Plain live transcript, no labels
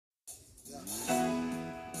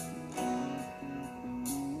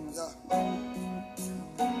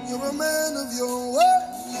have your way,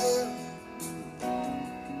 yeah.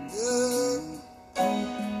 Here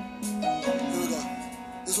we go.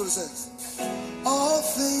 This is what it says. All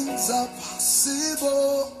things are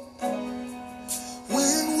possible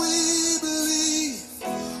when we believe.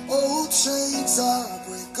 Old chains are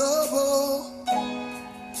breakable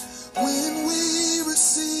when we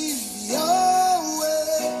receive your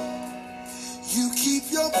way. You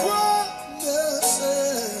keep your promises.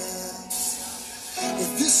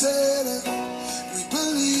 If you said it, we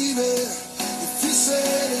believe it. If you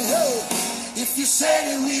said it, hey. If you said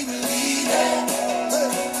it, we believe it.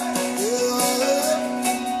 Hey. Yeah.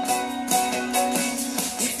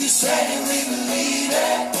 If you said it, we believe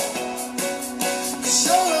it. 'Cause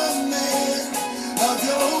you're a man of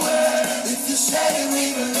your word. If you said it,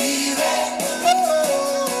 we believe it. Oh,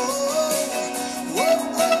 oh, oh,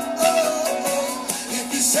 oh, oh. If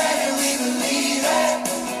you said it, we believe it.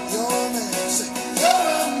 You're a man. Say, you're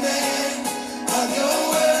a man of your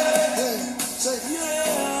word. Hey, say,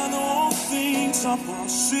 yeah, all things are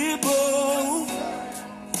possible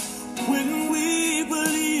when we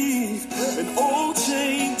believe, and old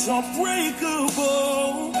chains are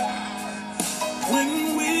breakable when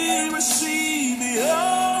we receive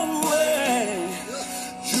your way.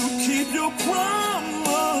 You keep your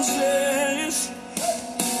promises.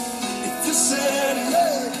 If you said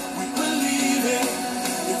it, we believe it.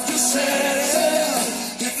 If you said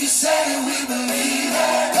it, if you said it, we believe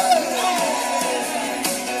it.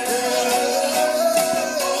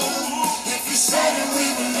 If you said it, we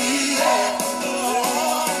believe it.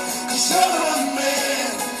 'Cause you're a man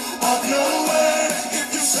of your word. If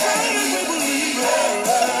you said it, we believe it.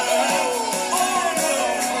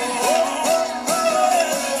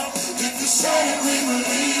 If you said it, we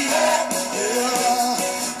believe it.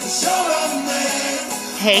 'Cause you're a man.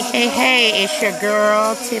 Hey, it's your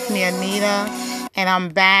girl, Tiffany Anita, and I'm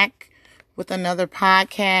back with another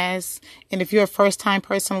podcast. And if you're a first-time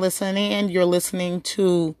person listening in, you're listening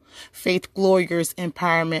to Faith Glorier's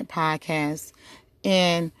Empowerment Podcast.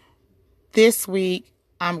 And this week,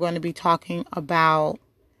 I'm going to be talking about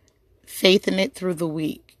faith in it through the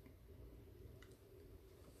week.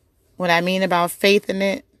 What I mean about faith in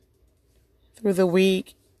it through the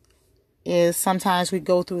week is sometimes we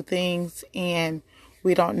go through things and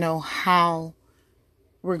we don't know how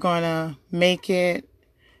we're going to make it.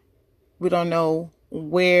 We don't know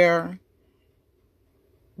where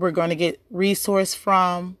we're going to get resource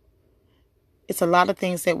from. It's a lot of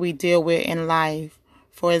things that we deal with in life.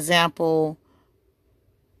 For example,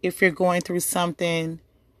 if you're going through something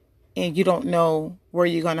and you don't know where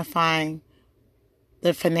you're going to find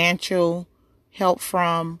the financial help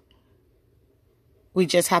from, we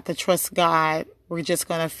just have to trust God. We're just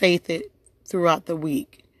going to faith it throughout the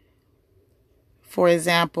week. For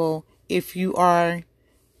example, if you are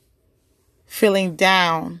feeling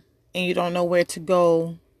down and you don't know where to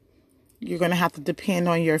go, you're going to have to depend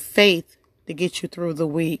on your faith to get you through the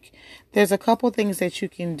week. There's a couple things that you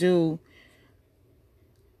can do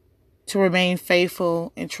to remain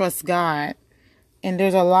faithful and trust God. And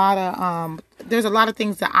there's a lot of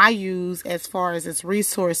things that I use as far as its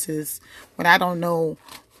resources when I don't know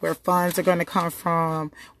where funds are going to come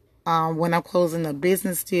from, when I'm closing a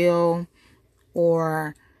business deal,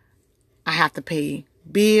 or I have to pay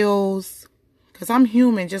bills, because I'm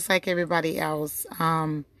human just like everybody else.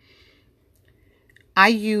 I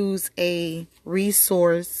use a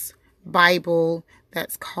resource Bible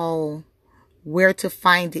that's called Where to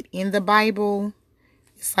Find It in the Bible.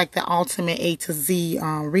 It's like the ultimate A to Z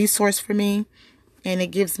resource for me. And it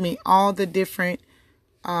gives me all the different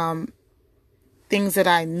things that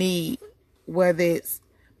I need, whether it's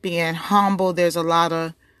being humble. There's a lot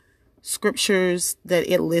of scriptures that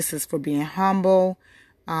it lists for being humble.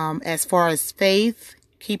 As far as faith,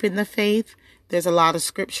 keeping the faith, there's a lot of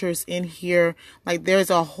scriptures in here. Like there's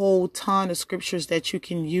a whole ton of scriptures that you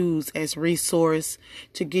can use as resource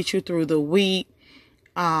to get you through the week.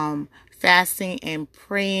 Fasting and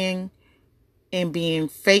praying and being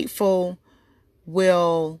faithful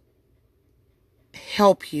will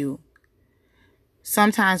help you.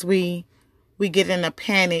 Sometimes we get in a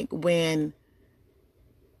panic when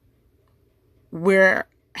we're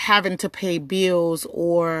having to pay bills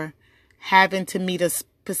or having to meet a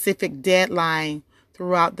specific deadline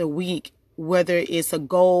throughout the week, whether it's a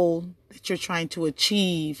goal that you're trying to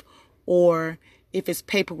achieve or if it's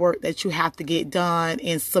paperwork that you have to get done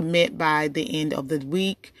and submit by the end of the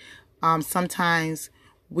week. Sometimes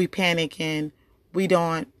we panic and we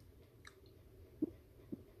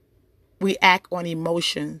act on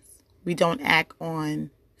emotions. We don't act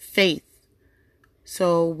on faith.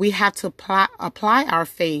 So we have to apply our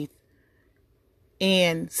faith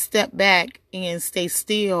and step back and stay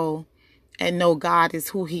still and know God is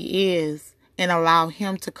who He is, and allow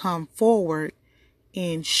Him to come forward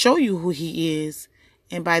and show you who He is.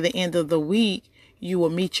 And by the end of the week, you will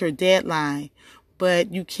meet your deadline.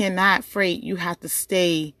 But you cannot fret. You have to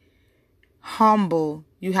stay humble.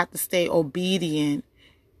 You have to stay obedient.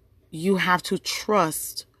 You have to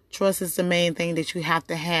trust. Trust is the main thing that you have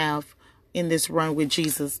to have in this run with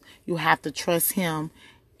Jesus. You have to trust Him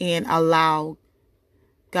and allow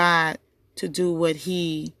God to do what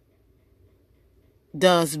He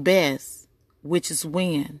does best, which is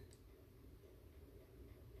win.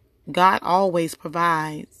 God always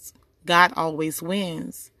provides. God always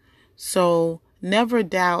wins. So never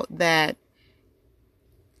doubt that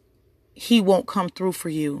He won't come through for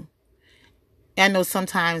you. I know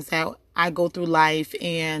sometimes that I go through life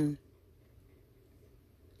and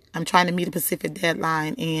I'm trying to meet a specific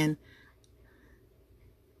deadline, and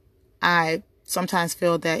I sometimes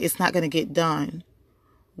feel that it's not going to get done.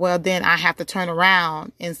 Well, then I have to turn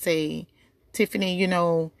around and say, Tiffany, you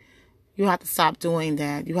have to stop doing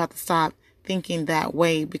that. You have to stop thinking that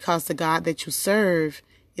way, because the God that you serve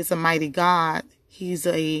is a mighty God. He's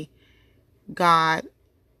a God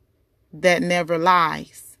that never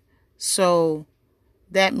lies. So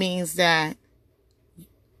that means that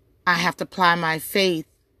I have to apply my faith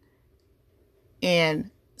and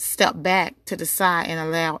step back to the side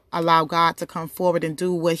and allow God to come forward and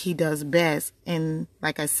do what He does best. And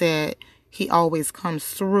like I said, He always comes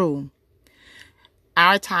through.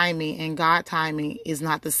 Our timing and God's timing is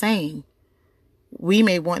not the same. We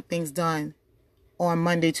may want things done on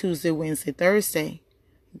Monday, Tuesday, Wednesday, Thursday.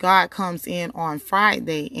 God comes in on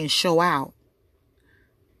Friday and show out.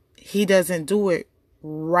 He doesn't do it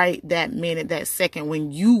right that minute, that second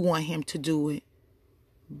when you want Him to do it.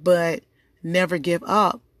 But never give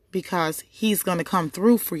up, because He's going to come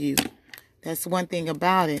through for you. That's one thing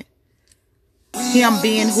about it. Him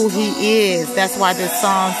being who He is. That's why this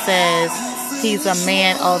song says He's a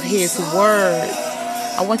man of His word.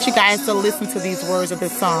 I want you guys to listen to these words of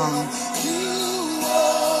this song. You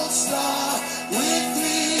won't stop with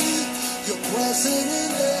me. You're present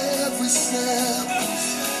in every step,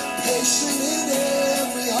 patient in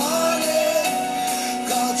every heartache.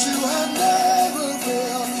 God, you have never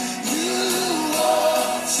failed. You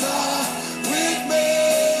won't stop with me.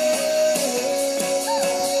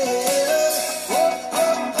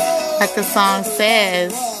 Like the song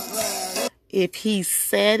says, if He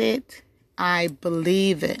said it, I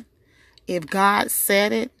believe it. If God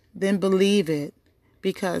said it, then believe it,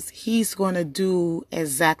 because He's going to do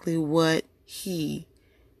exactly what He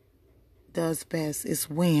does best, is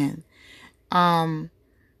win.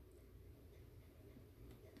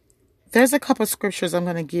 There's a couple of scriptures I'm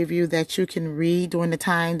going to give you that you can read during the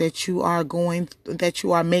time that you are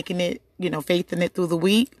making it, faithing it through the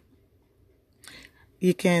week.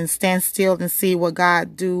 You can stand still and see what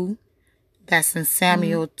God do. That's in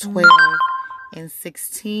Samuel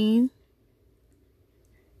 12:16.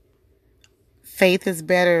 Faith is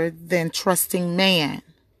better than trusting man.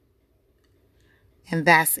 And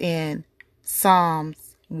that's in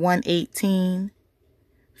Psalms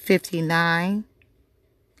 118:59.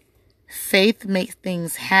 Faith makes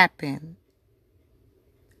things happen.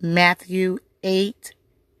 Matthew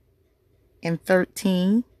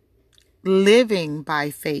 8:13. Living by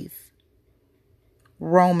faith.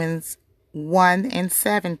 Romans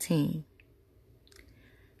 1:17.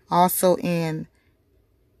 Also in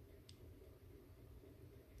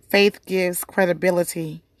faith gives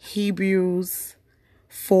credibility. Hebrews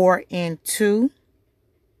 4:2.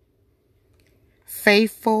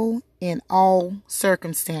 Faithful in all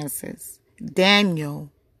circumstances.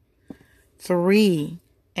 Daniel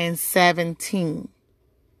 3:17.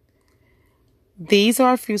 These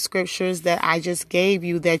are a few scriptures that I just gave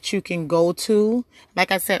you that you can go to.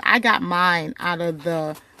 Like I said, I got mine out of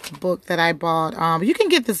the book that I bought. You can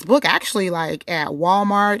get this book actually like at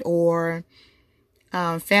Walmart or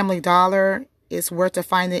Family Dollar. It's worth to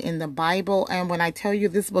find it in the Bible. And when I tell you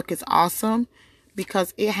this book is awesome,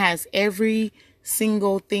 because it has every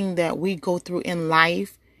single thing that we go through in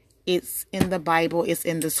life. It's in the Bible. It's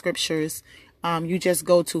in the scriptures. You just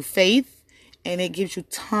go to faith, and it gives you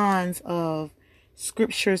tons of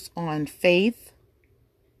scriptures on faith,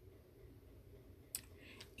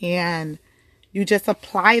 and you just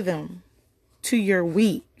apply them to your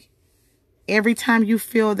week. Every time you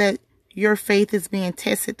feel that your faith is being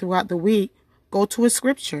tested throughout the week, go to a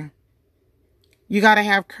scripture. You got to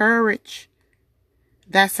have courage.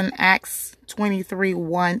 That's in Acts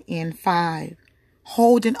 23:1-5.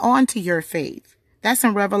 Holding on to your faith. That's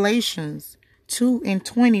in Revelations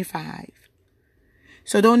 2:25.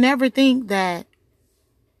 So don't never think that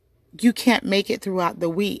you can't make it throughout the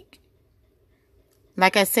week.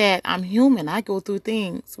 Like I said, I'm human. I go through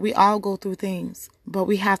things. We all go through things. But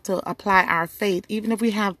we have to apply our faith. Even if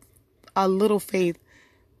we have a little faith,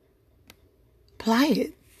 apply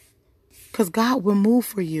it. Because God will move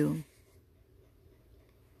for you.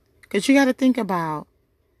 Because you got to think about,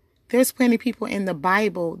 there's plenty of people in the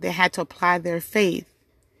Bible that had to apply their faith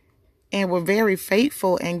and were very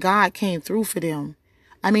faithful, and God came through for them.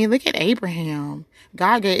 I mean, look at Abraham.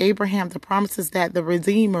 God gave Abraham the promises that the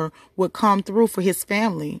Redeemer would come through for his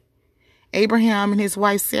family. Abraham and his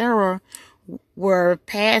wife Sarah were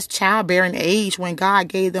past childbearing age when God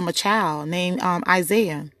gave them a child named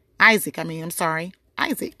Isaac.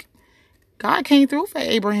 God came through for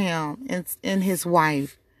Abraham and his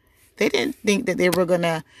wife. They didn't think that they were going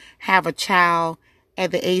to have a child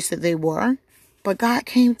at the age that they were, but God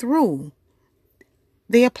came through.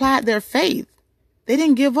 They applied their faith. They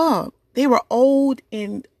didn't give up. They were old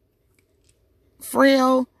and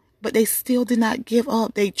frail, but they still did not give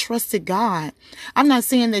up. They trusted God. I'm not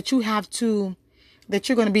saying that you're going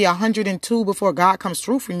to be 102 before God comes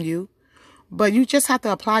through from you, but you just have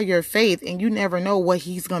to apply your faith, and you never know what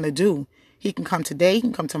he's going to do. He can come today. He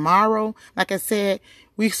can come tomorrow. Like I said,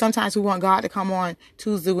 sometimes we want God to come on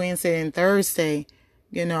Tuesday, Wednesday, and Thursday,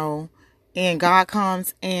 and God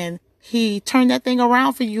comes and he turned that thing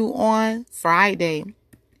around for you on Friday.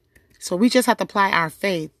 So we just have to apply our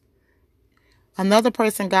faith. Another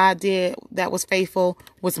person God did that was faithful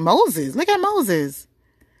was Moses. Look at Moses.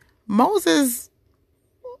 Moses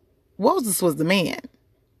was the man.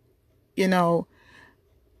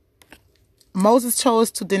 Moses chose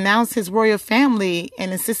to denounce his royal family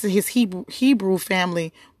and insisted his Hebrew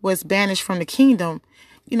family was banished from the kingdom.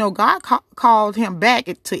 God called him back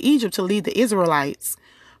to Egypt to lead the Israelites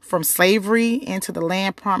from slavery into the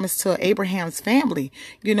land promised to Abraham's family.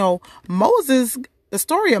 Moses, the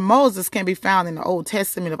story of Moses can be found in the Old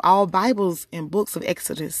Testament of all Bibles and books of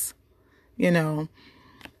Exodus.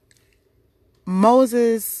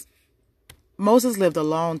 Moses lived a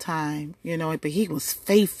long time, but he was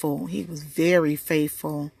faithful. He was very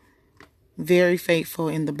faithful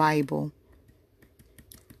in the Bible.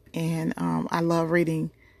 And I love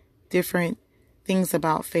reading different things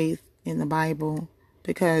about faith in the Bible,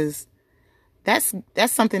 because that's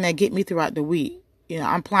something that get me throughout the week.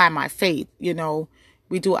 I'm applying my faith. We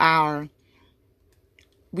do our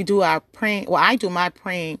praying. Well, I do my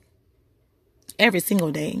praying every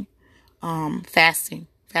single day. Fasting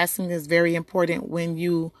is very important when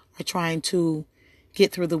you are trying to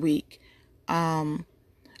get through the week.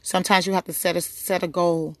 Sometimes you have to set a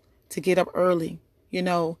goal to get up early.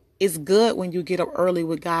 It's good when you get up early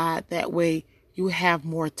with God. That way you have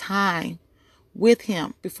more time with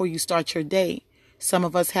him before you start your day. Some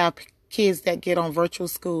of us have kids that get on virtual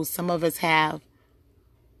school. Some of us have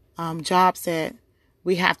jobs that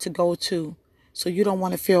we have to go to. So you don't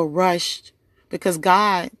want to feel rushed, because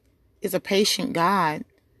God is a patient God,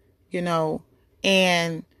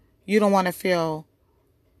 and you don't want to feel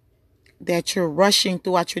that you're rushing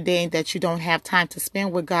throughout your day and that you don't have time to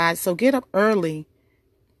spend with God. So get up early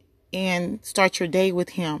and start your day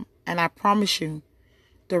with him. And I promise you,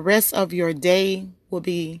 the rest of your day will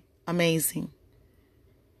be amazing.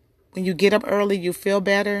 When you get up early, you feel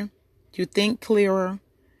better. You think clearer.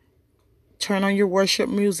 Turn on your worship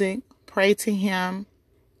music. Pray to him.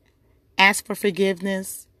 Ask for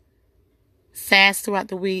forgiveness. Fast throughout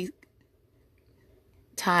the week.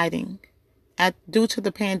 Tithing. Due to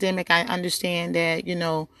the pandemic, I understand that,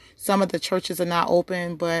 some of the churches are not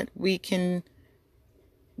open, but we can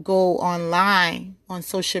go online on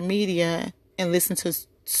social media and listen to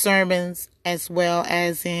sermons, as well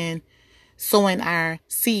as in sowing our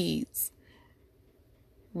seeds.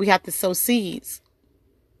 We have to sow seeds.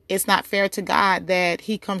 It's not fair to God that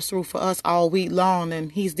he comes through for us all week long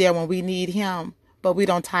and he's there when we need him, but we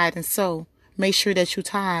don't tithe and sow. Make sure that you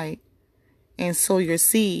tithe and sow your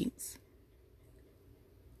seeds.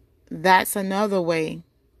 That's another way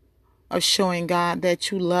of showing God that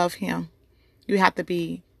you love him. You have to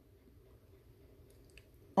be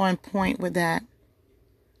on point with that.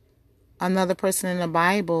 Another person in the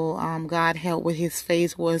Bible God helped with his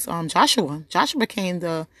faith was Joshua. Joshua became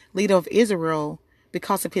the leader of Israel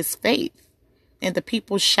because of his faith. And the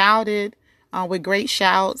people shouted with great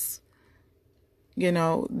shouts,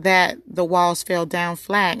 that the walls fell down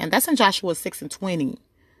flat. And that's in Joshua 6:20.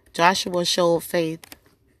 Joshua showed faith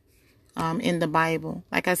in the Bible.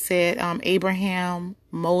 Like I said, Abraham,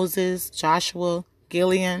 Moses, Joshua,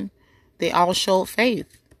 Gideon, they all showed faith.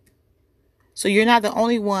 So you're not the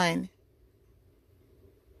only one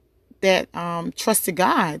that trusted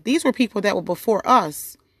God. These were people that were before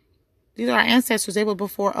us. These are our ancestors. They were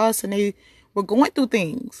before us, and they were going through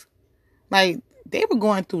things. Like, they were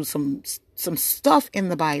going through some stuff in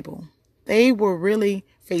the Bible. They were really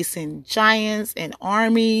facing giants and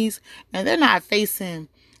armies, and they're not facing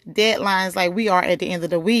deadlines like we are at the end of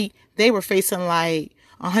the week. They were facing like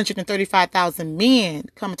 135,000 men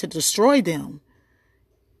coming to destroy them.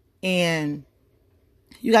 And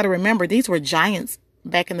you got to remember, these were giants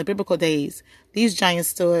back in the biblical days. These giants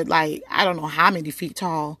stood like, I don't know how many feet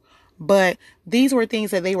tall, but these were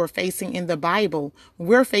things that they were facing in the Bible.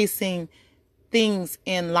 We're facing things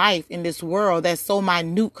in life, in this world, that's so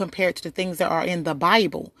minute compared to the things that are in the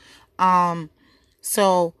Bible.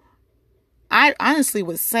 So I honestly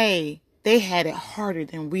would say they had it harder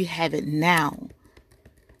than we have it now.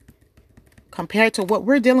 Compared to what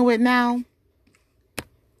we're dealing with now,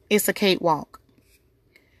 it's a cakewalk.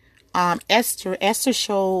 Esther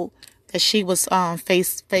showed that she was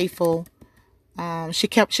faithful.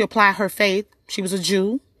 She applied her faith. She was a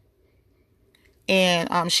Jew,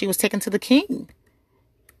 and she was taken to the king.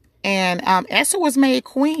 And Esther was made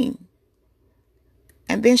queen,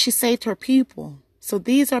 and then she saved her people. So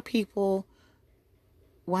these are people,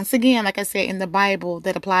 once again, like I said, in the Bible,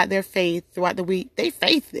 that applied their faith throughout the week. They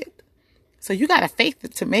faithed it. So you got to faith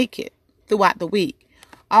it to make it throughout the week.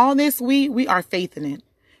 All this week, we are faithing it.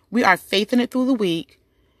 We are faithing it through the week.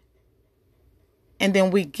 And then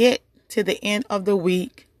we get to the end of the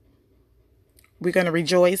week. We're going to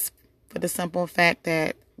rejoice for the simple fact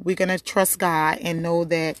that we're going to trust God and know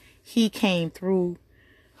that He came through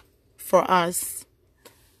for us.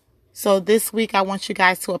 So this week, I want you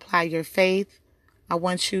guys to apply your faith. I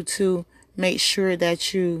want you to make sure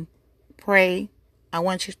that you pray. I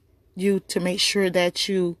want you to make sure that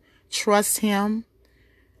you trust Him.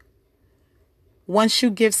 Once you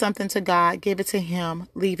give something to God, give it to Him,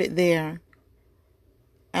 leave it there,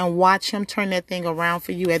 and watch Him turn that thing around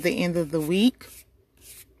for you at the end of the week.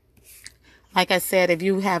 Like I said, if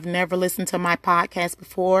you have never listened to my podcast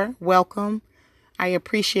before, welcome. I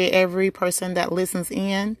appreciate every person that listens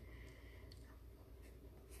in.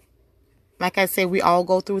 Like I said, we all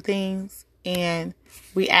go through things, and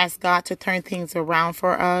we ask God to turn things around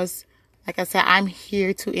for us. Like I said, I'm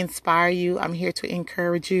here to inspire you. I'm here to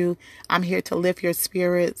encourage you. I'm here to lift your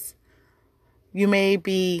spirits. You may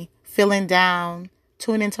be feeling down.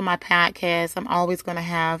 Tune into my podcast. I'm always going to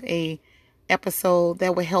have a episode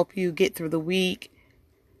that will help you get through the week.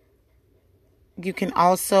 You can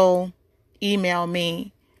also email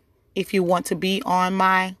me if you want to be on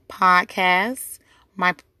my podcast.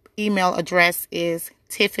 My email address is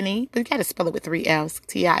Tiffany, but you got to spell it with 3 F's,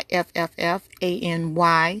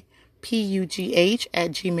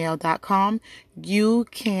 TIFFANYPUGH@gmail.com. You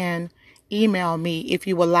can email me if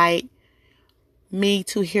you would like me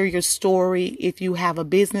to hear your story. If you have a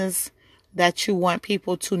business that you want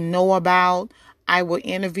people to know about, I will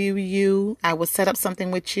interview you. I will set up something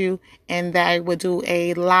with you, and I will do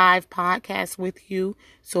a live podcast with you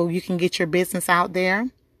so you can get your business out there.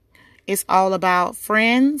 It's all about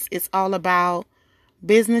friends. It's all about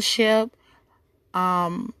businessship.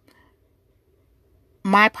 My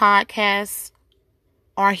podcasts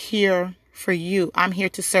are here for you. I'm here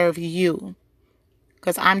to serve you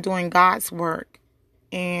because I'm doing God's work,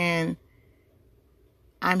 and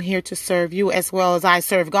I'm here to serve you as well as I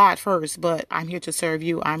serve God first, but I'm here to serve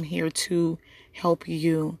you. I'm here to help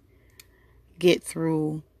you get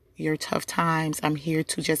through your tough times. I'm here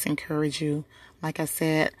to just encourage you. Like I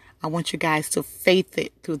said, I want you guys to faith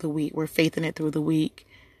it through the week. We're faithing it through the week.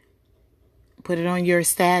 Put it on your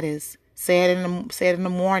status. Say it in the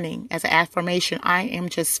morning as an affirmation. I am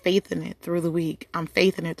just faithing it through the week. I'm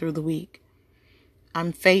faithing it through the week.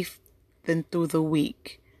 I'm faithing through the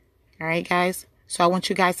week. All right, guys? So I want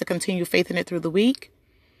you guys to continue faithing it through the week.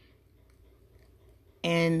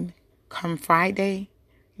 And come Friday,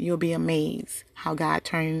 you'll be amazed how God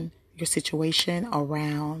turned your situation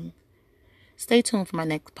around. Stay tuned for my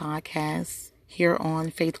next podcast here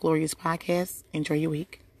on Faith Glorious Podcast. Enjoy your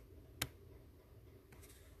week.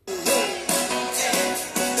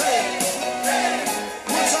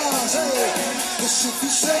 If you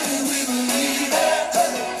say we believe it,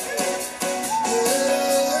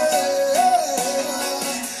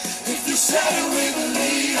 if you say we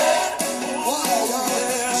believe it,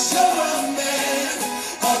 show a man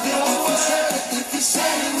of your word. If you say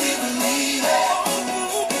we believe it,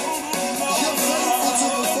 you're faithful to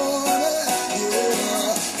perform it.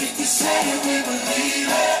 Yeah. If you say we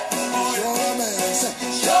believe it, you're a man. Say,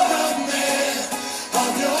 you're a man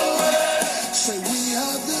of your word. Say we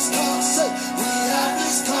have this concept.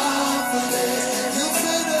 Confidence, you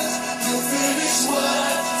finish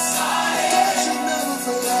what you started. Don't you never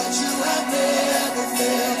feel like you have never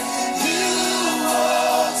failed.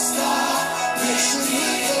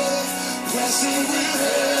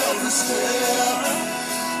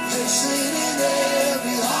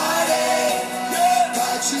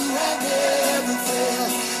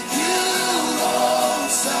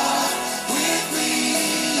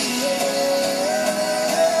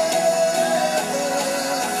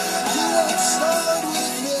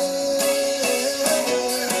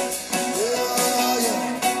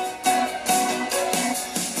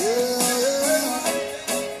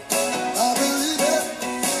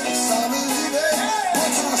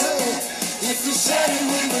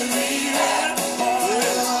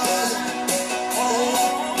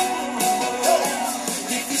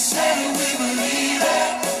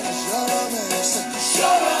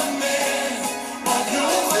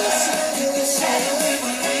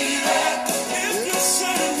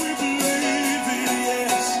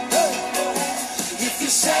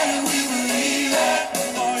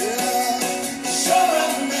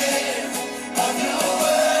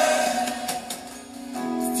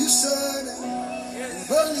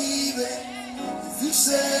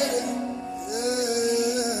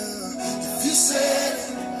 said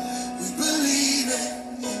it, we believe it.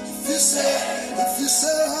 If you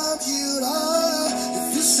said I'm healed,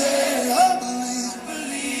 if you said it, I believe.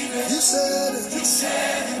 If you said it,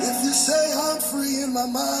 if you say I'm free in my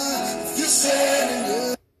mind, if you said it,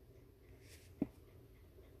 yeah.